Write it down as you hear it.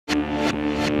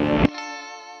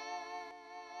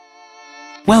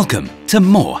Welcome to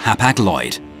MORE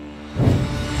Hapag-Lloyd.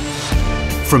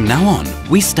 From now on,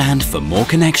 we stand for more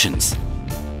connections,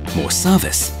 more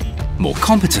service, more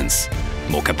competence,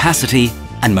 more capacity,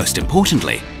 and most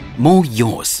importantly, more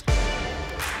yours.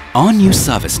 Our new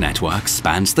service network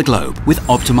spans the globe with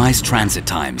optimized transit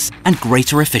times and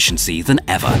greater efficiency than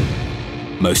ever.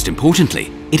 Most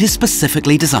importantly, it is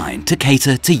specifically designed to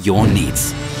cater to your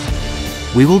needs.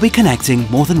 We will be connecting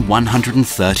more than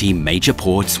 130 major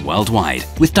ports worldwide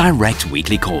with direct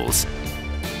weekly calls.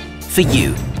 For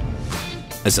you,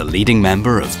 as a leading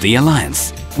member of the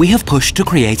Alliance, we have pushed to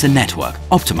create a network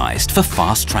optimized for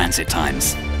fast transit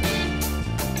times.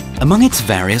 Among its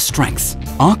various strengths,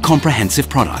 our comprehensive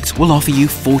product will offer you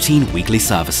 14 weekly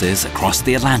services across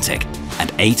the Atlantic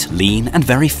and 8 lean and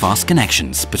very fast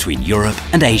connections between Europe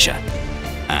and Asia.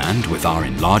 And with our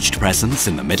enlarged presence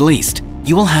in the Middle East,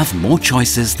 you will have more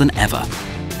choices than ever.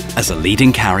 As a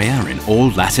leading carrier in all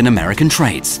Latin American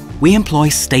trades, we employ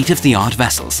state-of-the-art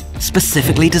vessels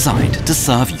specifically designed to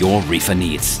serve your reefer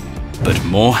needs. But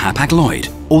MORE Hapag-Lloyd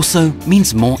also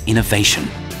means more innovation.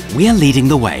 We are leading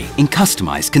the way in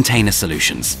customized container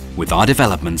solutions with our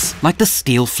developments like the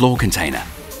steel floor container,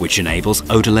 which enables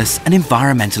odorless and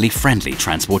environmentally friendly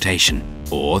transportation,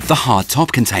 or the hard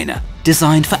top container,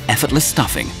 designed for effortless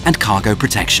stuffing and cargo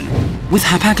protection. With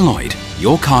Hapag-Lloyd,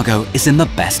 your cargo is in the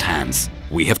best hands.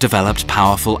 We have developed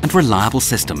powerful and reliable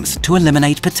systems to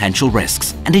eliminate potential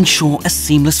risks and ensure a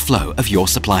seamless flow of your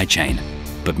supply chain.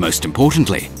 But most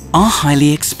importantly, our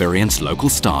highly experienced local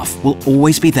staff will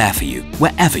always be there for you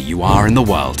wherever you are in the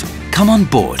world. Come on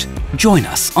board, join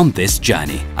us on this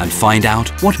journey and find out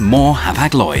what MORE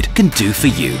Hapag-Lloyd can do for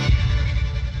you.